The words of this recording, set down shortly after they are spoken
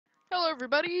Hello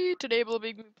everybody, today we'll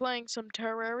be playing some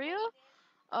Terraria.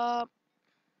 As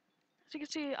you can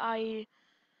see, I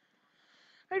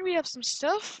heard we have some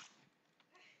stuff,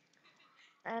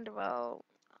 and well,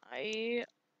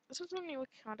 this is a new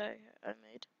account I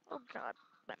made. Oh god,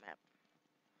 my map.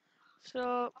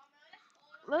 So,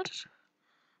 let's,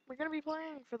 we're gonna be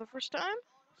playing for the first time.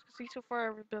 As you can see, so far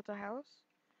I've built a house.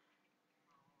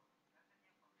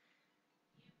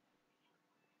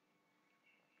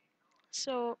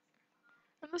 So,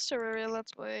 in this Terraria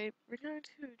Let's Play, we're going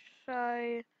to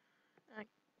try and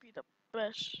be the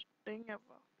best thing ever.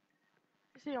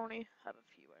 You see, I only have a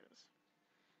few items,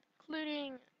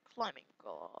 including climbing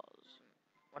gauze.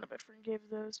 One of my friends gave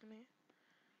those to me.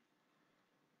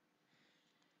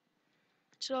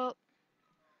 So,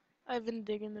 I've been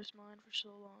digging this mine for so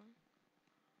long.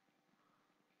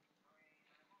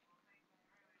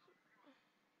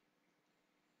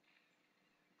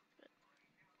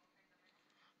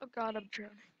 Oh god, I'm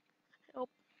drowning. Help.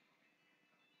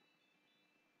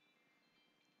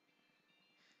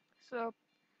 So,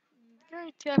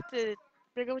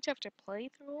 we're going to have to play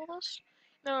through all this.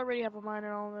 No, I already have a mine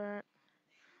and all that.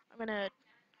 I'm gonna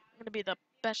be the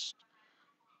best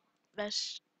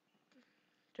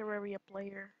Terraria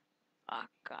player. Ah,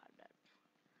 god.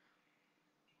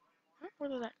 Huh?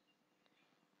 What is that?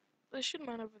 There should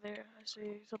mine over there. I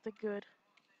see something good.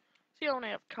 See, I only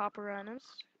have copper items.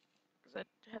 Because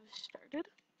I have started.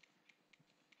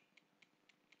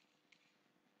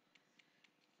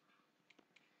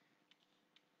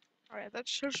 Alright,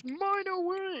 let's just mine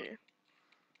away.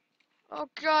 Oh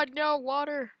god, no,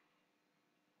 water.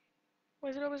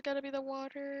 Why is it always gotta be the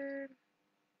water?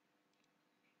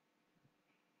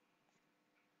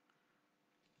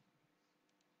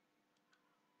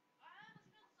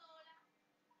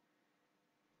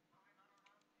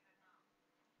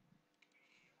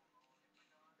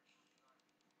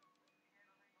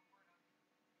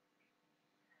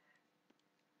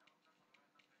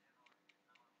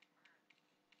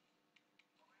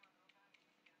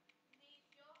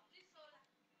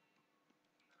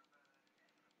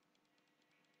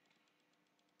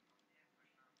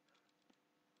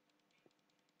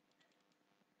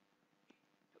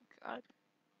 God.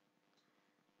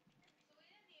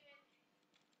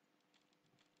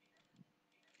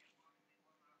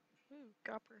 Ooh,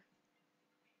 copper.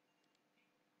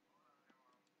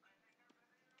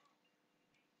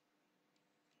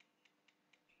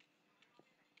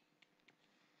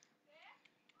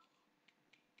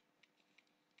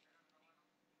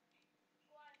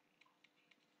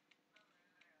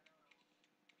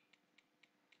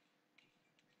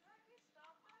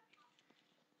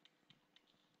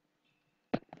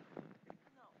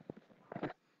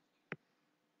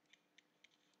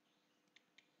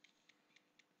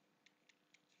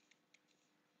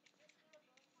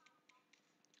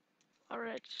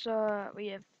 Alright, so we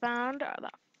have found the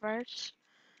first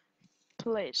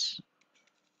place.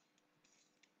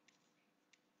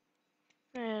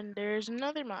 And there's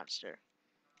another monster.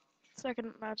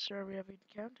 Second monster we have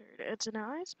encountered. It's an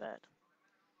ice bed.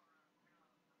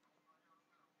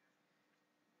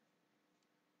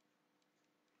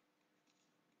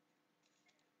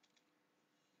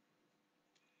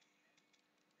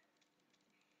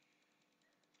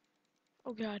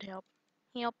 Oh god, help.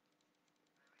 Help.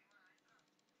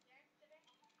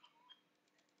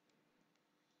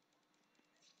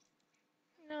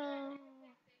 No.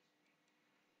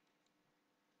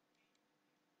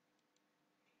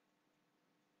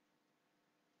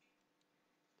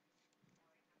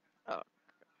 Oh,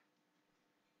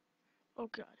 oh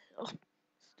god, help.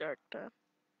 Start time.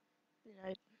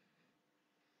 Night.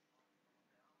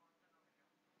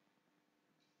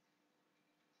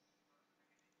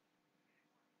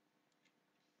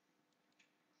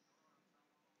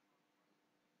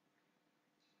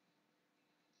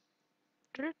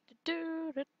 We're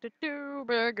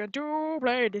going to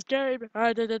play this game.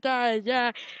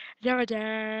 Yeah, yeah,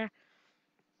 yeah.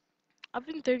 I've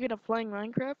been thinking of playing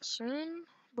Minecraft soon,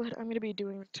 but I'm gonna be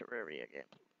doing Terraria game.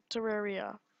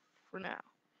 Terraria for now.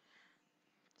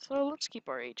 So let's keep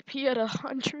our HP at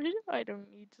 100. I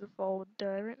don't need to fall and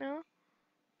die right now.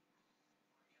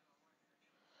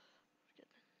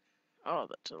 Oh,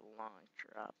 that's a long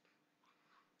drop.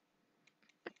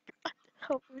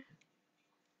 Help me.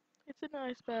 It's a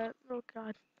nice bat. Oh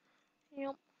god.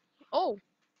 Yep. Oh,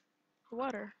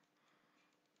 water.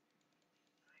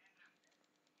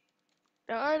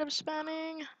 Alright, I'm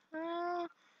spamming. Oh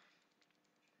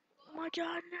my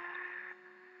god, no!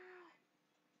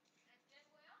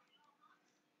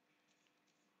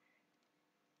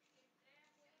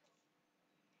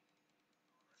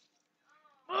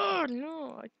 Oh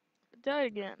no, I died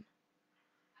again.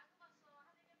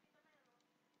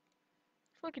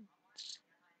 Fucking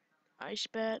ice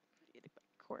bat.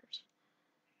 Of course.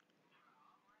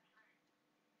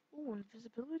 Ooh,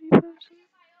 invisibility potion?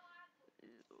 Ew,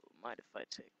 mind if I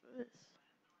take this?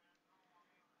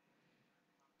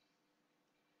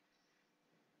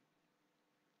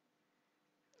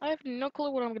 I have no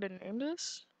clue what I'm gonna name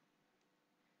this.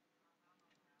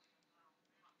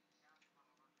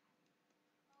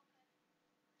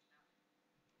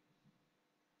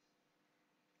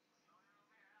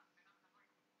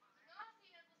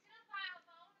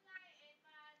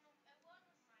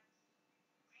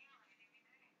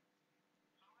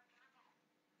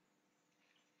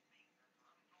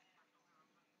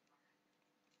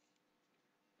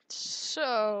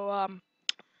 So,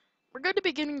 we're going to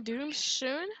be getting Doom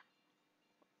soon,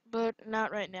 but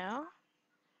not right now.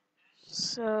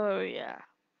 So, yeah.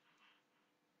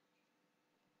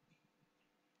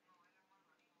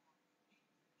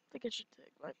 I think I should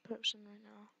take my potion right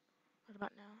now. What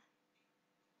about now?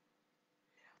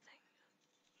 Yeah,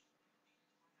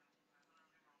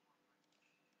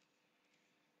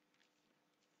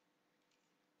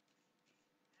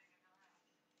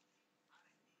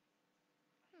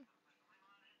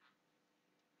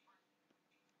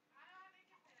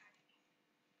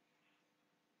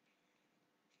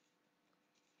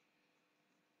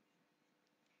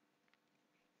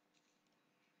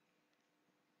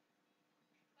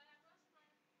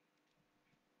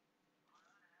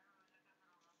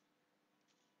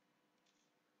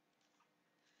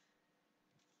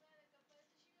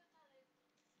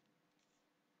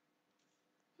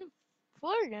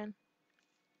 Flare again.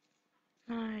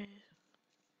 Nice.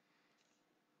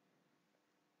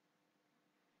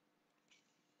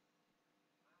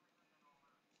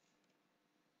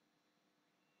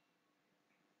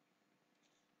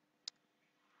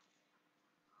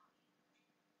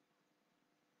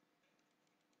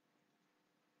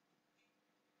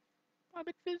 I'm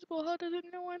invisible. How does it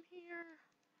know I'm here?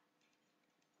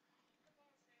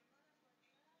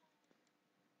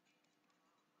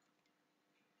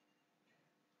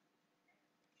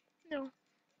 No. No,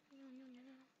 no,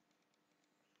 no,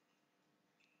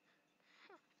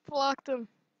 no. Blocked him.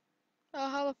 Oh,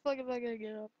 how the fuck am I gonna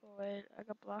get up? Oh, wait, I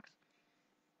got blocks.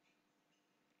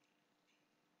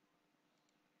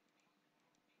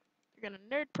 You're gonna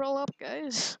nerd pull up,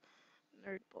 guys.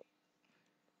 Nerd pull.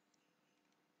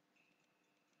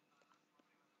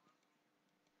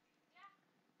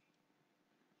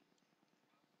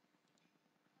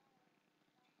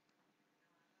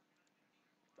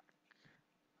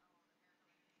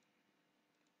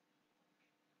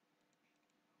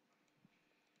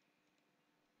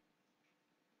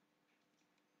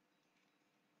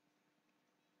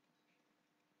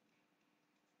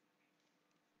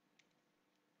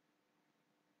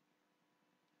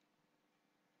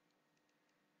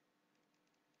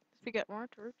 If we get more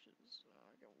torches,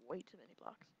 I got way too many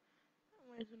blocks.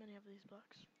 Way too many of these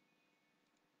blocks.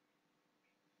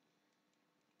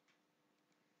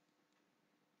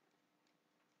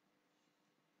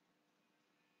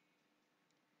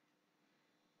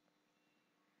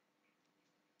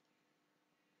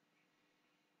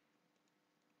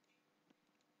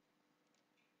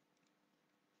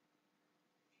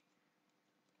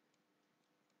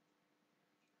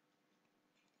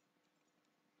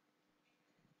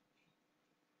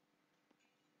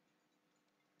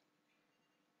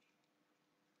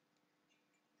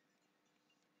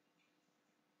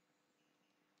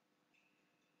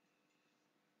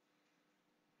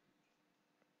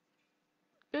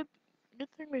 Good, good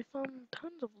thing we found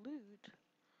tons of loot.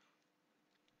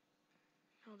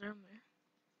 Oh, down there.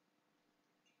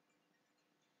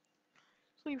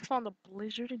 So we found a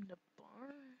blizzard in the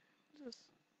barn. What's this?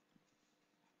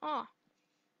 Ah,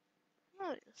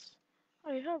 nice.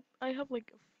 I have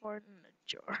like a fart in a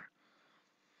jar.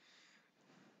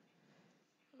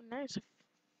 Oh, nice. I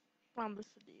found this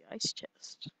in the ice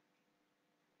chest.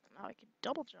 Now I can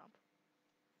double jump.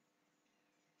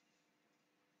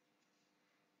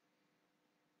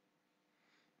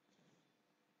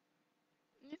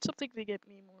 Need something to get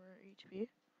me more HP.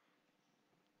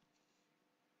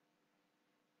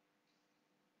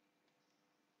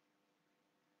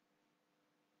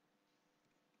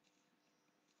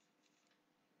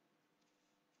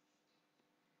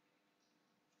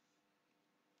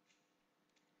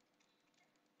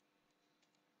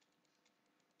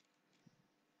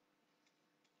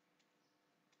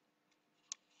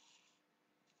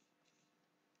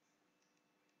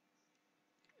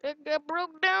 It got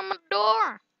broke down my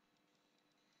door.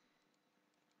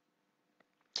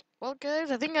 Well, guys,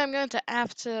 I think I'm going to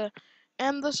have to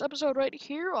end this episode right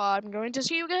here. I'm going to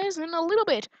see you guys in a little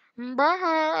bit.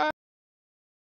 Bye.